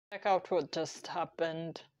Check out what just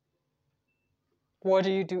happened. What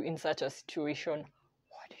do you do in such a situation?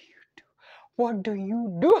 What do you do? What do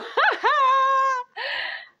you do?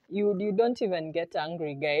 You don't even get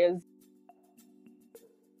angry, guys.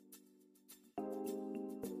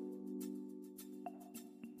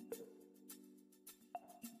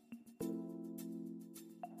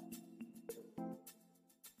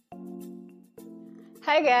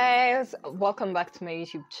 Hi guys, welcome back to my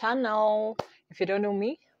YouTube channel. If you don't know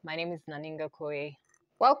me, my name is Naninga Koe.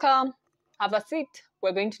 Welcome, have a seat.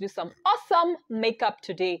 We're going to do some awesome makeup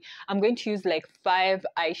today. I'm going to use like 5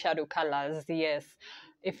 eyeshadow colors. Yes,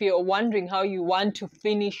 if you're wondering how you want to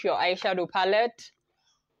finish your eyeshadow palette,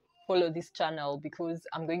 follow this channel because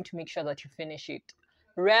I'm going to make sure that you finish it.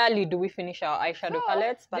 Rarely do we finish our eyeshadow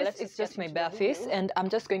palettes, but this is just my bare face, and I'm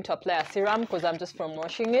just going to apply a serum because I'm just from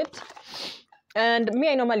washing it. And me,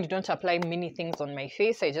 I normally don't apply many things on my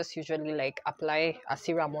face. I just usually like apply a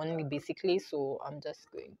serum only basically. So I'm just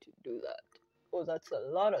going to do that. Oh, that's a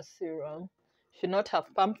lot of serum. Should not have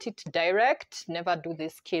pumped it direct. Never do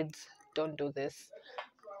this, kids. Don't do this.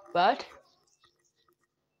 But,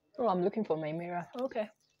 oh, I'm looking for my mirror. Okay.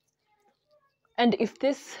 And if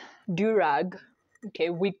this do-rag, okay,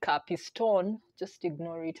 wig cap is torn, just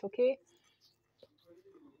ignore it, okay?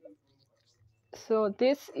 So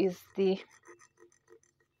this is the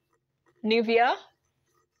Nivea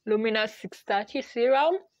Luminous 630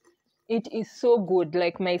 serum. It is so good.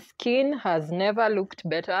 Like, my skin has never looked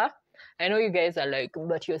better. I know you guys are like,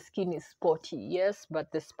 but your skin is spotty. Yes,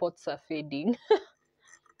 but the spots are fading.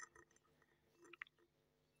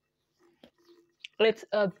 It's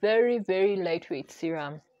a very, very lightweight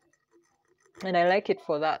serum, and I like it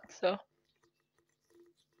for that. So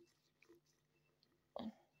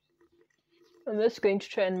I'm just going to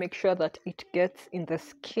try and make sure that it gets in the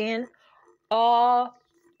skin.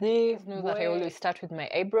 They know that I always start with my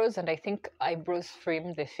eyebrows, and I think eyebrows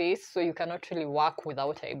frame the face, so you cannot really work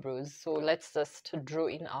without eyebrows. So let's just draw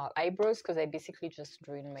in our eyebrows, because I basically just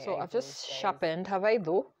drew in my eyebrows. So I've just sharpened. Have I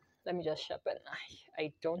though? Let me just sharpen.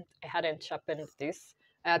 I hadn't sharpened this.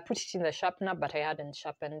 I had put it in the sharpener, but I hadn't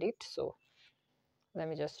sharpened it. So let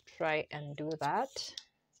me just try and do that.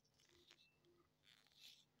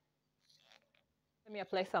 Let me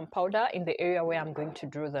apply some powder in the area where I'm going to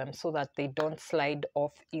draw them so that they don't slide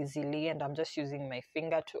off easily, and I'm just using my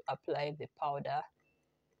finger to apply the powder.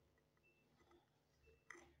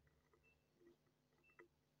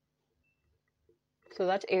 So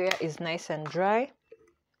that area is nice and dry.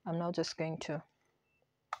 I'm now just going to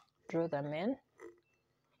draw them in.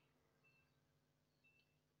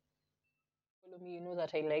 Follow me, you know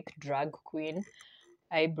that I like drag queen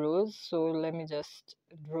eyebrows, so let me just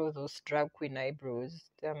draw those drag queen eyebrows.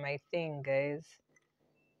 They're my thing, guys.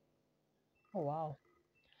 Oh wow,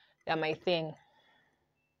 they're my thing.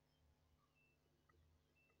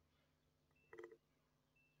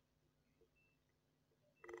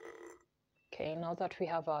 Okay, now that we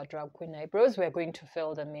have our drag queen eyebrows, we're going to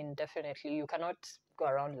fill them in. Definitely, you cannot go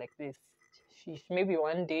around like this. Maybe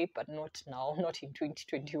one day, but not now, not in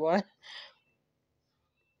 2021.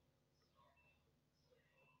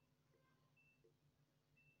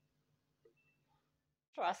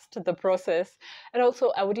 Trust the process. And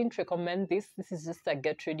also, I wouldn't recommend this. This is just a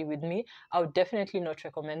get ready with me. I would definitely not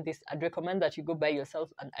recommend this. I'd recommend that you go buy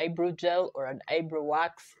yourself an eyebrow gel or an eyebrow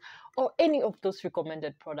wax or any of those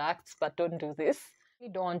recommended products, but don't do this.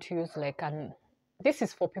 You don't want to use like this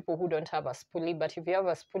is for people who don't have a spoolie, but if you have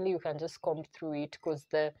a spoolie, you can just comb through it because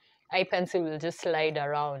the eye pencil will just slide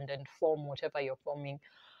around and form whatever you're forming.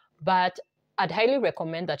 But I'd highly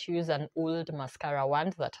recommend that you use an old mascara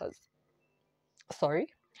wand that has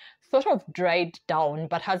sort of dried down,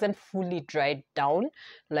 but hasn't fully dried down,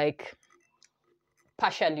 like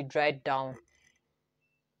partially dried down.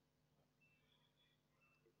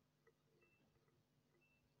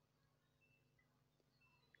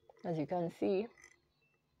 As you can see.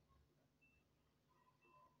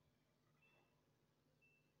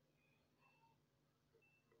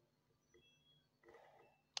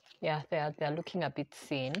 Yeah, they're looking a bit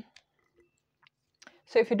thin.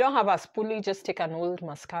 So if you don't have a spoolie, just take an old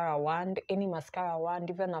mascara wand, any mascara wand,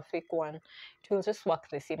 even a fake one. It will just work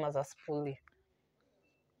the same as a spoolie.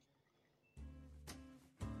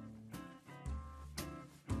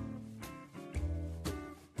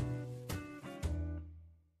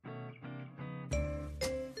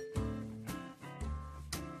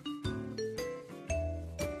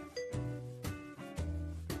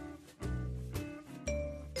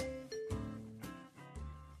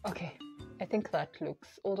 Okay. I think that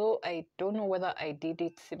looks, although I don't know whether I did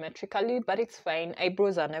it symmetrically, but it's fine.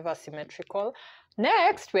 Eyebrows are never symmetrical.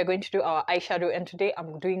 Next, we're going to do our eyeshadow, and today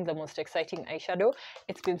I'm doing the most exciting eyeshadow.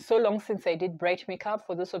 It's been so long since I did bright makeup.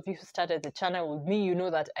 For those of you who started the channel with me, you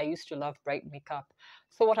know that I used to love bright makeup.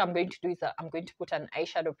 So what I'm going to do is that I'm going to put an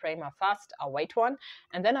eyeshadow primer first, a white one,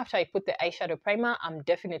 and then after I put the eyeshadow primer, I'm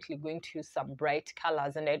definitely going to use some bright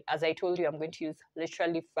colors. And as I told you, I'm going to use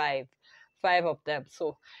literally five of them.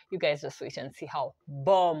 So you guys just wait and see how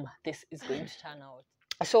bomb this is going to turn out.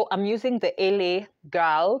 So I'm using the LA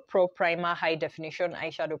Girl Pro Primer High Definition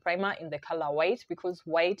Eyeshadow Primer in the color white, because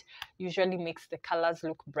white usually makes the colors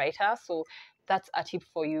look brighter. So that's a tip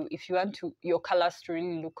for you. If you want your colors to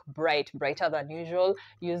really look brighter than usual,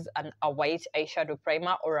 use a white eyeshadow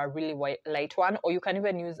primer or a really light one, or you can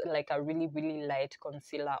even use like a really light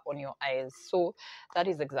concealer on your eyes. So that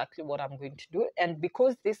is exactly what I'm going to do. And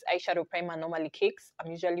because this eyeshadow primer normally cakes,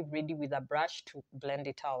 I'm usually ready with a brush to blend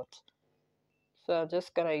it out. So I'm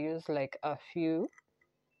just gonna use like a few.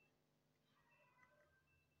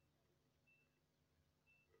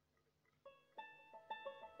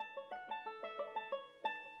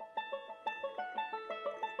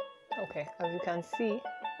 Okay, as you can see,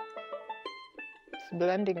 it's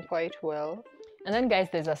blending quite well. And then guys,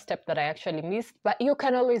 there's a step that I actually missed, but you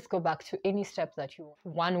can always go back to any step that you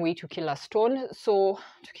want. One way to kill a stone. So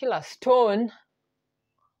to kill a stone,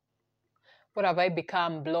 what have I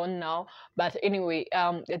become? Blonde now. But anyway,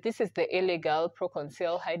 this is the LA Girl Pro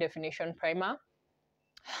Conceal High Definition Primer.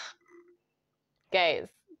 Guys,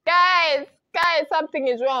 something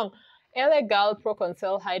is wrong. LA Girl Pro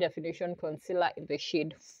Conceal High Definition Concealer in the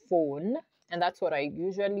shade Fawn. And that's what I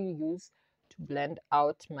usually use to blend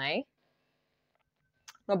out my,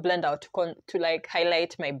 not blend out, to like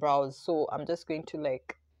highlight my brows. So I'm just going to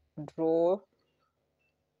like draw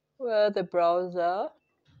where the brows are.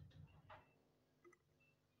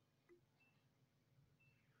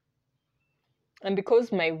 And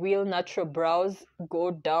because my real natural brows go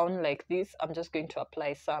down like this, I'm just going to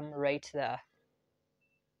apply some right there.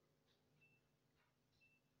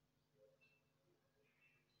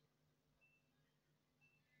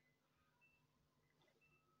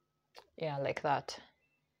 Yeah, like that.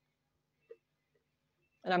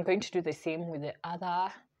 And I'm going to do the same with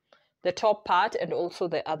the top part and also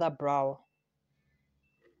the other brow.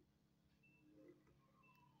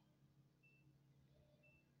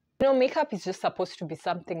 You know, makeup is just supposed to be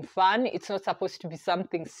something fun. It's not supposed to be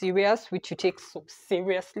something serious, which you take so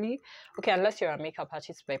seriously. Okay, unless you're a makeup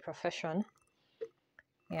artist by profession.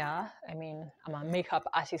 Yeah, I mean, I'm a makeup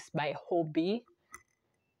artist by hobby.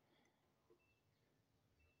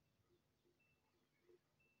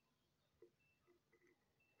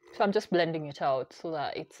 So I'm just blending it out so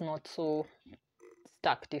that it's not so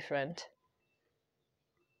stuck different.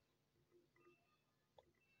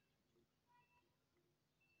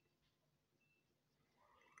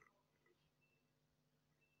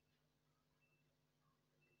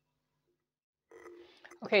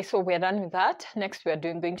 Okay, so we're done with that. Next, we're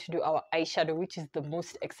going to do our eyeshadow, which is the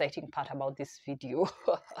most exciting part about this video.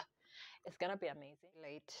 It's gonna be amazing.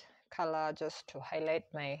 Light color just to highlight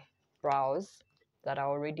my brows that are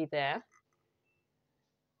already there.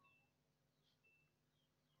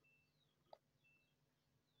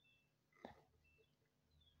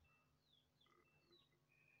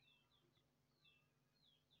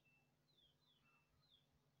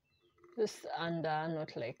 Just under,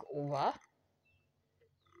 not like over.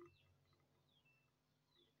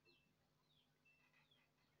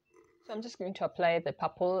 So I'm just going to apply the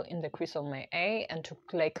purple in the crease of my eye and to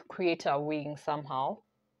like create a wing somehow.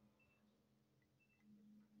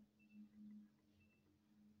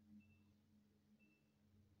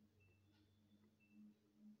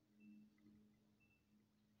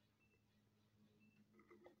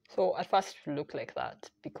 So at first it will look like that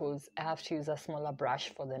because I have to use a smaller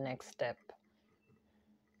brush for the next step.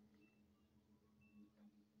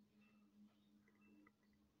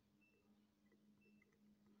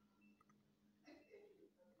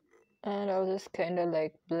 And I'll just kind of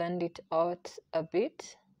like blend it out a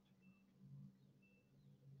bit.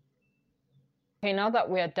 Okay, now that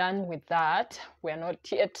we're done with that, we're not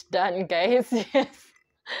yet done, guys. Yes,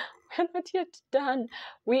 we're not yet done.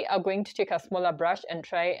 We are going to take a smaller brush and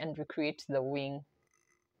try and recreate the wing.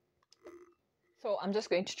 So I'm just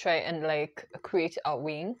going to try and like create a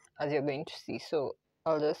wing, as you're going to see. So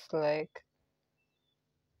I'll just like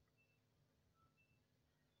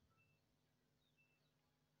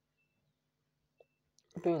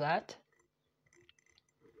do that.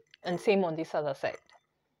 And same on this other side.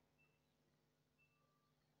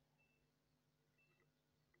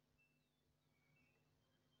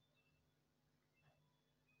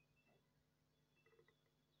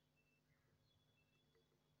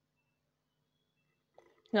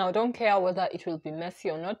 Now, don't care whether it will be messy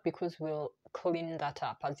or not, because we'll clean that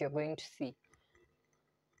up, as you're going to see.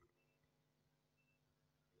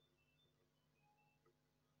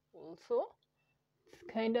 Also, it's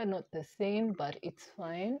kind of not the same, but it's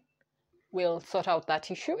fine. We'll sort out that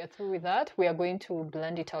issue. Get through with that. We are going to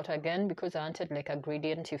blend it out again because I wanted like a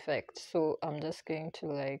gradient effect. So I'm just going to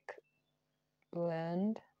like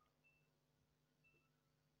blend.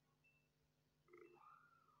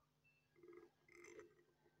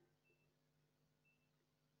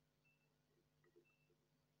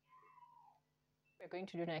 What we're going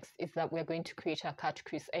to do next is that we're going to create a cut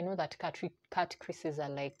crease. I know that cut creases are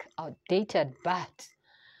like outdated, but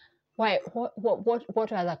why?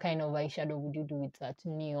 What other kind of eyeshadow would you do with that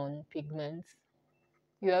neon pigments?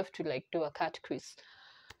 You have to like do a cut crease.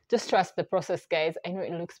 Just trust the process, guys. I know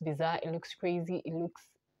it looks bizarre, it looks crazy, it looks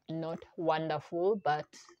not wonderful, but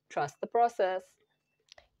trust the process.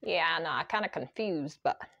 Yeah, no, I'm kind of confused,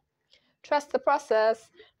 but trust the process.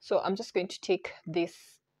 So I'm just going to take this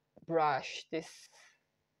brush, this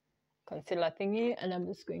concealer thingy, and I'm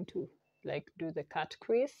just going to like do the cut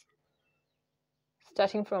crease,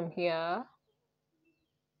 starting from here.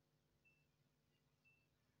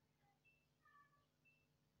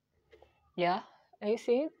 Yeah, are you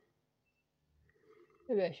seeing?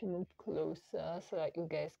 Maybe I should move closer so that you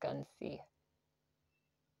guys can see.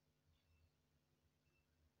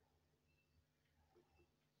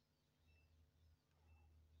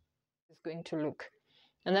 It's going to look.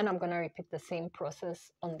 And then I'm going to repeat the same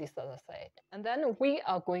process on this other side. And then we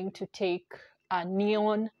are going to take a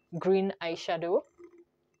neon green eyeshadow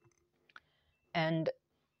and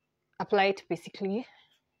apply it basically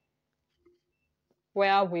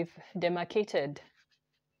where we've demarcated.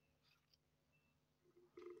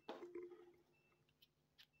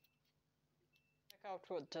 Check out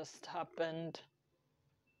what just happened.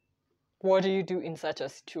 What do you do in such a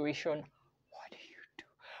situation? What do you do?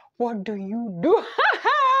 What do you do?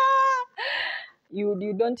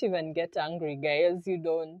 You don't even get angry, guys. You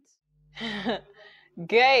don't.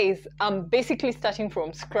 Guys, I'm basically starting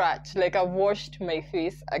from scratch. Like, I've washed my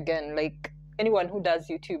face again. Like, anyone who does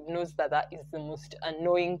YouTube knows that that is the most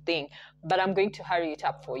annoying thing. But I'm going to hurry it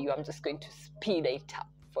up for you. I'm just going to speed it up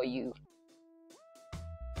for you.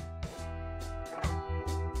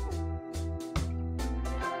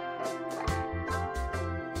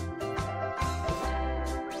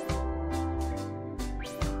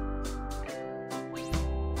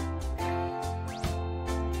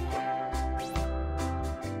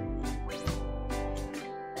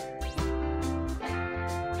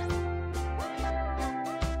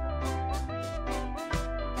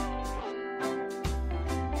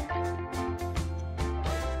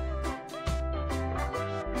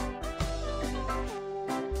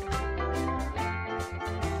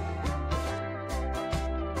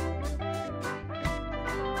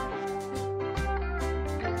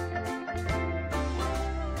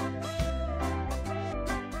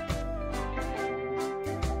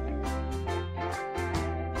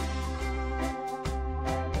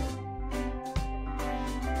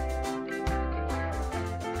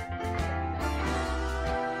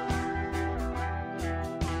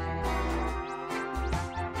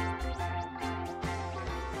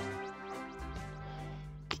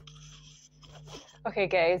 Okay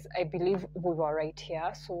guys, I believe we were right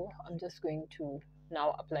here, so I'm just going to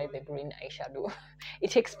now apply the green eyeshadow.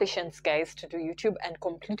 It takes patience, guys, to do YouTube and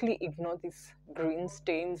completely ignore these green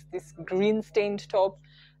stains, this green stained top.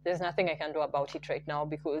 There's nothing I can do about it right now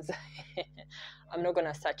because I'm not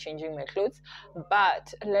gonna start changing my clothes,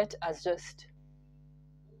 but let us just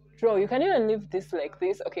draw. You can even leave this like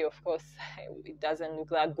this. Okay, of course it doesn't look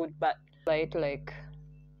that good, but light like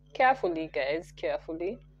carefully, guys,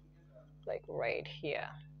 carefully, like right here.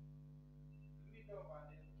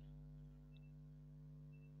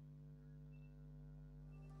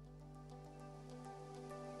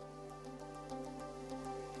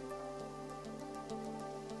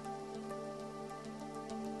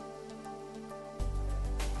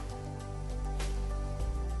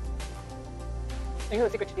 You know,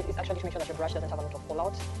 the secret to this is actually to make sure that your brush doesn't have a lot of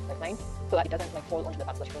fallout, like mine, so that it doesn't like fall onto the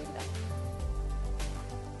parts that you already done.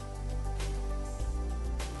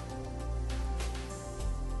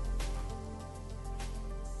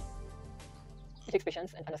 It takes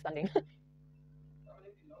patience and understanding.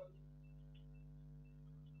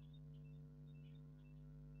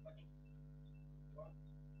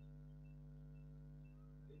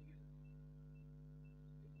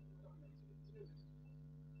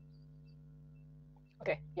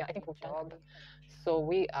 Okay, yeah, I think we've done. So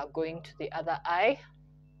we are going to the other eye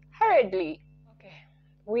hurriedly. Okay,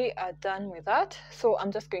 we are done with that. So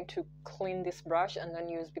I'm just going to clean this brush and then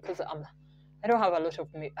use, because I don't have a lot of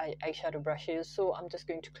eyeshadow brushes, so I'm just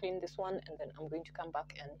going to clean this one and then I'm going to come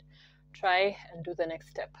back and try and do the next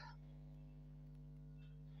step.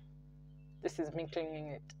 This is me cleaning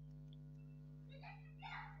it.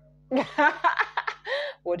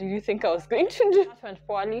 What did you think I was going to do? That went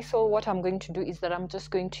poorly, so what I'm going to do is that I'm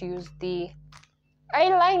just going to use the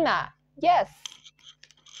eyeliner. Yes,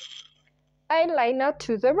 eyeliner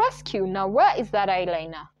to the rescue. Now, where is that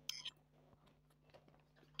eyeliner?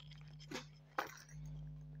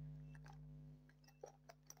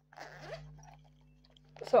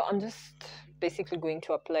 So I'm just basically going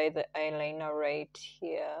to apply the eyeliner right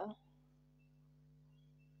here.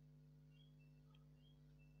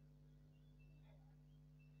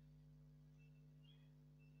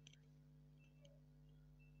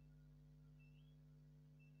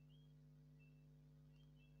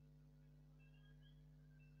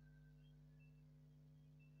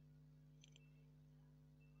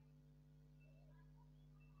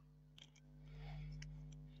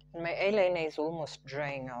 And my eyeliner is almost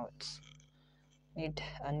drying out. Need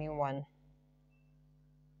a new one.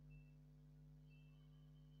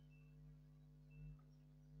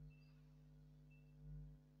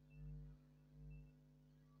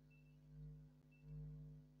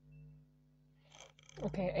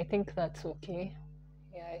 Okay, I think that's okay.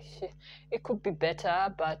 Yeah, it could be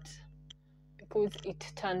better, but because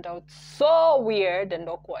it turned out so weird and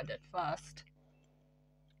awkward at first.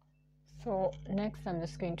 So next I'm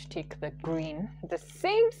just going to take the green, the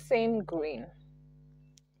same green.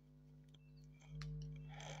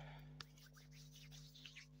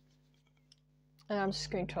 And I'm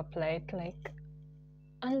just going to apply it like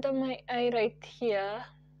under my eye right here.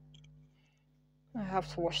 I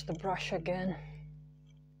have to wash the brush again.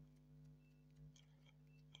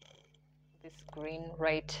 This green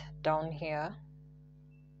right down here.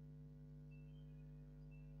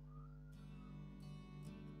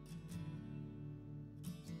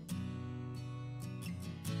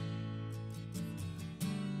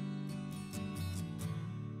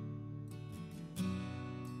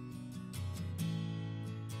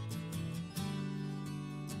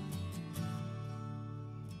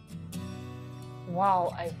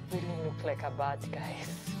 Wow, I really look like a bird, guys,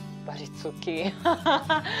 but it's okay.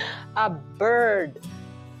 A bird.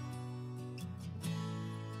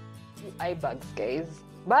 Eye bags, guys,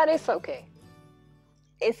 but it's okay.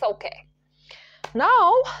 It's okay.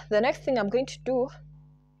 Now, the next thing I'm going to do,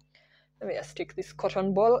 let me just take this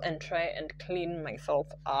cotton ball and try and clean myself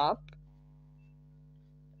up,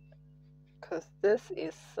 because this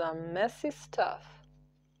is some messy stuff.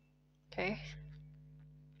 Okay.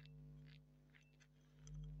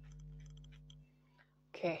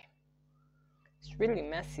 Okay. It's really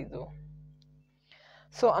messy though.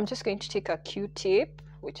 So I'm just going to take a Q-tip,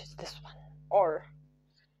 which is this one, or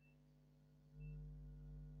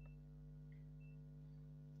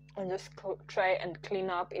and just try and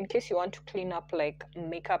clean up. In case you want to clean up like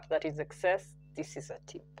makeup that is excess, this is a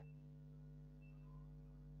tip.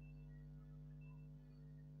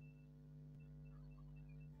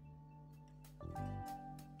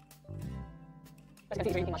 I think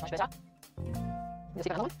it's really much better. Let's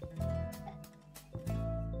take another one.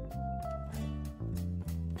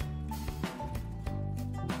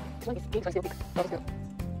 This one is pink, so it's still pink. That was good.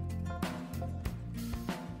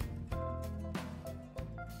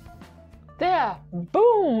 There,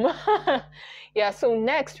 boom. Yeah, so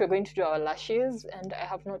next we're going to do our lashes, and I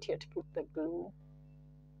have not yet put the glue.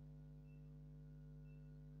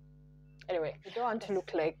 Anyway, you don't want to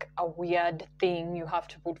look like a weird thing. You have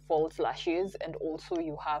to put false lashes, and also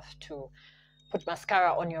you have to put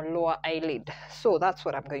mascara on your lower eyelid. So that's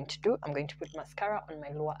what I'm going to do. I'm going to put mascara on my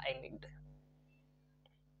lower eyelid.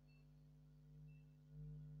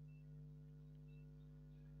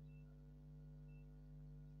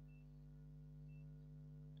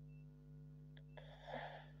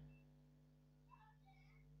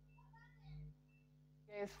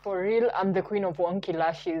 Guys, for real, I'm the queen of wonky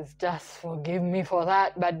lashes. Just forgive me for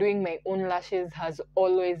that. But doing my own lashes has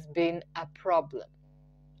always been a problem.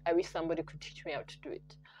 I wish somebody could teach me how to do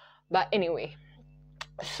it. But anyway,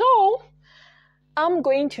 so I'm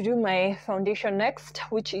going to do my foundation next,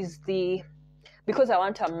 which is because I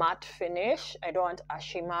want a matte finish. I don't want a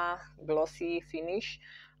shimmer glossy finish.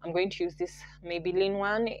 I'm going to use this Maybelline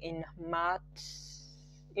one in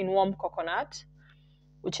warm coconut,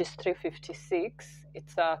 which is 356.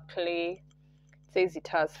 It's a clay. It says it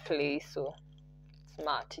has clay, so it's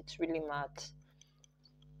matte. It's really matte.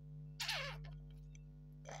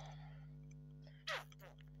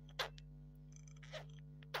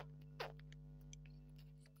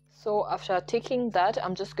 So after taking that,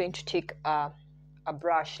 I'm just going to take a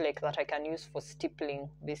brush like that I can use for stippling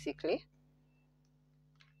basically.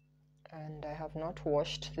 And I have not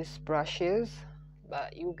washed these brushes,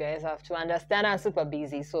 but you guys have to understand I'm super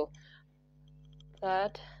busy. So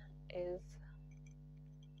that is...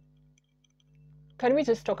 Can we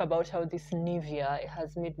just talk about how this Nivea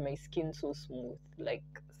has made my skin so smooth? Like,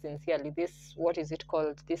 sincerely, this, what is it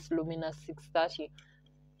called? This Luminous 630.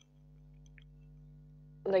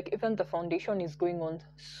 Like, even the foundation is going on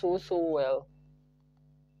so well.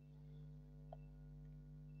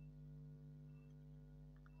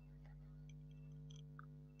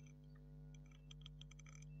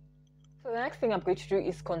 So the next thing I'm going to do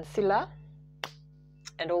is concealer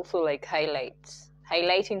and also like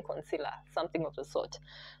highlighting concealer, something of the sort.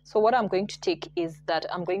 So what I'm going to take is that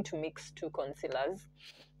I'm going to mix two concealers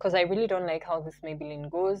because I really don't like how this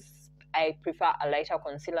Maybelline goes. I prefer a lighter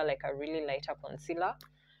concealer, like a really lighter concealer.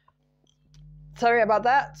 Sorry about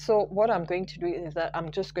that. So what I'm going to do is that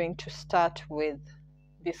I'm just going to start with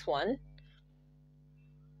this one.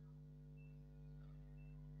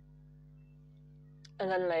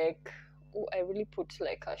 And then like, oh, I really put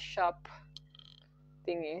like a sharp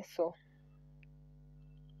thingy, so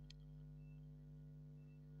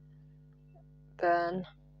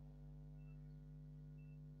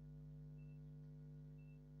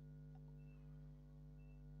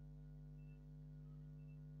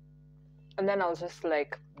then I'll just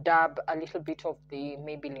like dab a little bit of the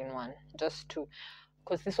Maybelline one, just to,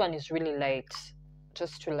 because this one is really light,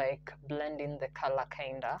 just to like blend in the color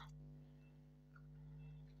kinda.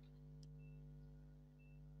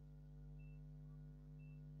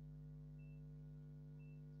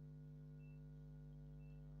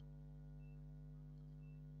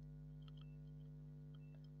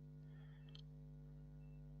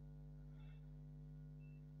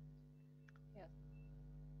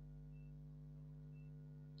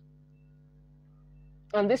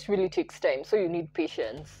 And this really takes time, so you need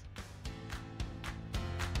patience.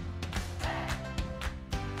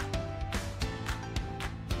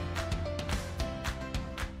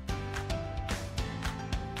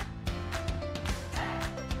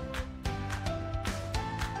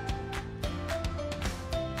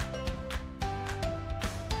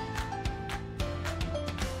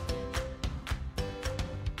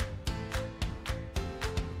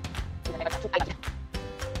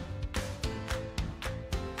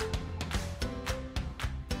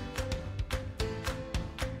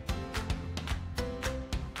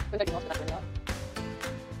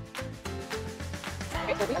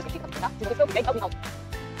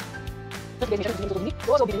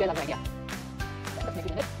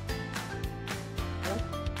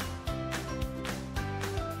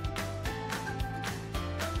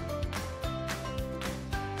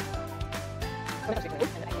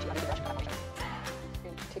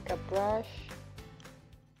 Take a brush.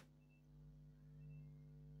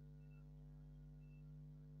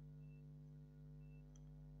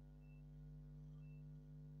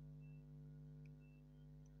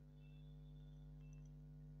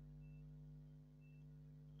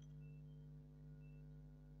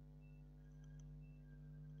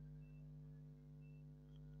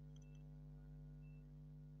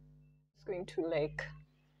 It's going to like,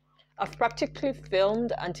 I've practically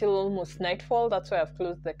filmed until almost nightfall. That's why I've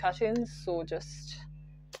closed the curtains. So just,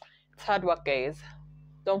 it's hard work, guys.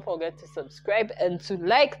 Don't forget to subscribe and to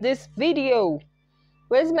like this video.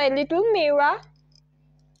 Where's my little mirror?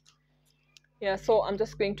 Yeah, so I'm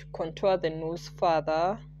just going to contour the nose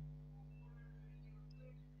further.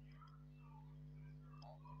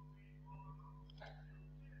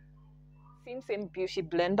 Same beauty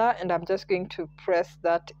blender, and I'm just going to press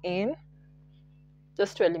that in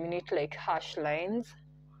just to eliminate like harsh lines.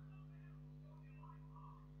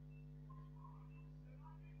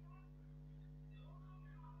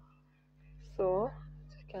 So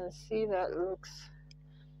as you can see, that looks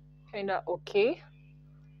kind of okay.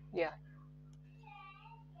 Yeah.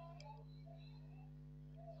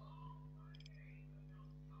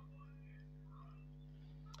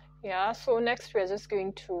 Yeah, so next we're just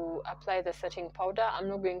going to apply the setting powder. I'm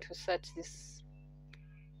not going to set this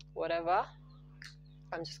whatever.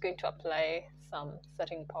 I'm just going to apply some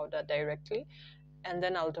setting powder directly, and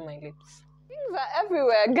then I'll do my lips. Things are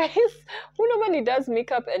everywhere, guys. Who normally does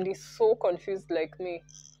makeup and is so confused like me?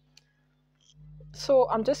 So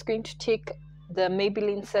I'm just going to take the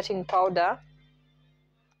Maybelline setting powder.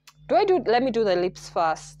 Let me do the lips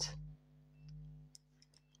first.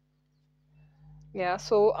 Yeah,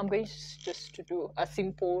 so I'm going just to do a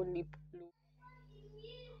simple lip look.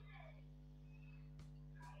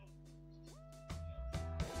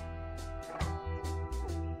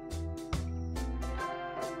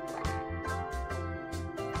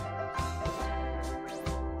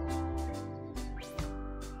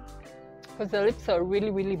 because the lips are really,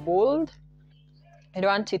 really bold. I don't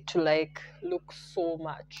want it to like look so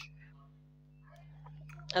much.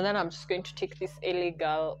 And then I'm just going to take this LA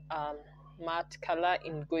Girl matte color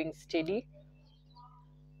in Going Steady.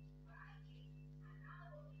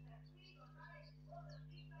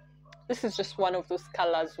 This is just one of those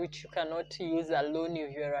colors which you cannot use alone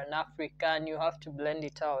if you're an African. You have to blend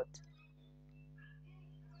it out.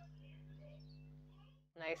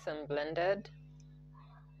 Nice and blended.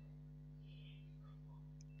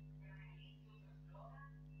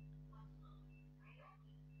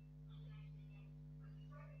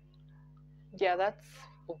 Yeah, that's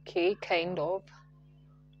okay, kind of.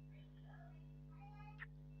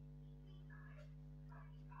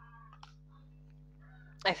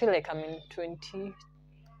 I feel like I'm in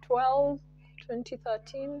 2012,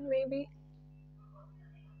 2013 maybe.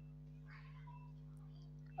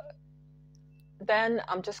 Then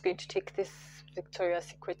I'm just going to take this Victoria's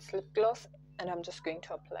Secret lip gloss and I'm just going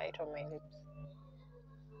to apply it on my lips.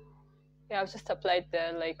 Yeah, I've just applied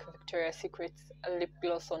the like Victoria's Secret lip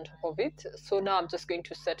gloss on top of it. So now I'm just going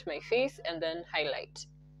to set my face and then highlight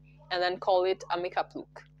and then call it a makeup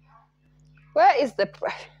look. Where is the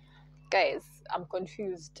guys? I'm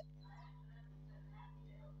confused.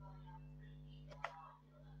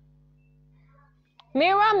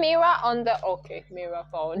 Mirror, mirror on the okay, mirror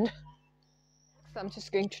found. So I'm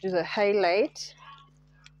just going to do the highlight,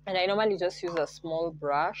 and I normally just use a small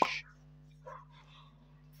brush,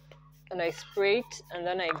 and I spray it, and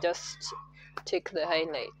then I just take the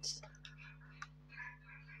highlight.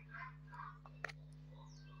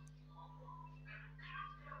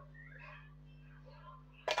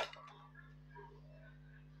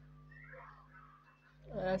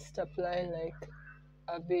 I just apply like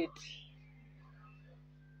a bit.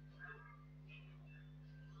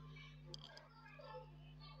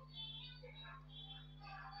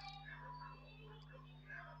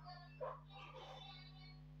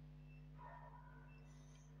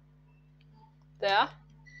 There,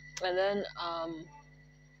 and then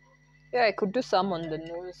yeah, I could do some on the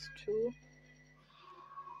nose too.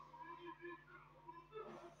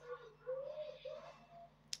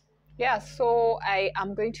 Yeah, so I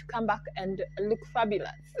am going to come back and look fabulous.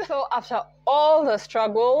 So after all the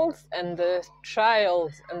struggles and the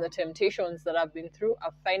trials and the temptations that I've been through,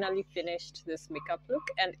 I've finally finished this makeup look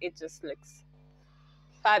and it just looks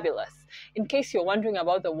fabulous. In case you're wondering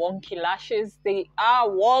about the wonky lashes, they are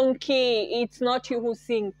wonky. It's not you who's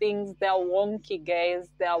seeing things, they're wonky, guys.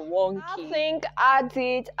 They're wonky. I think I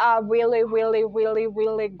did a really, really, really,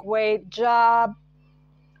 really great job.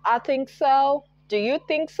 I think so. Do you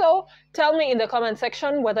think so? Tell me in the comment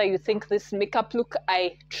section whether you think this makeup look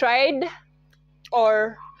I tried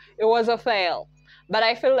or it was a fail. But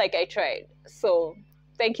I feel like I tried. So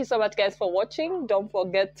thank you so much, guys, for watching. Don't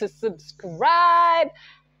forget to subscribe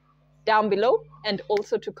down below and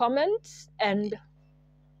also to comment. And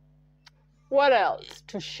what else?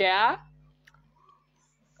 To share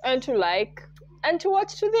and to like and to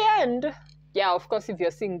watch to the end. Yeah, of course, if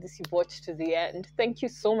you're seeing this, you've watched to the end. Thank you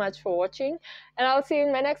so much for watching, and I'll see you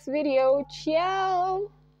in my next video.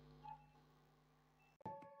 Ciao!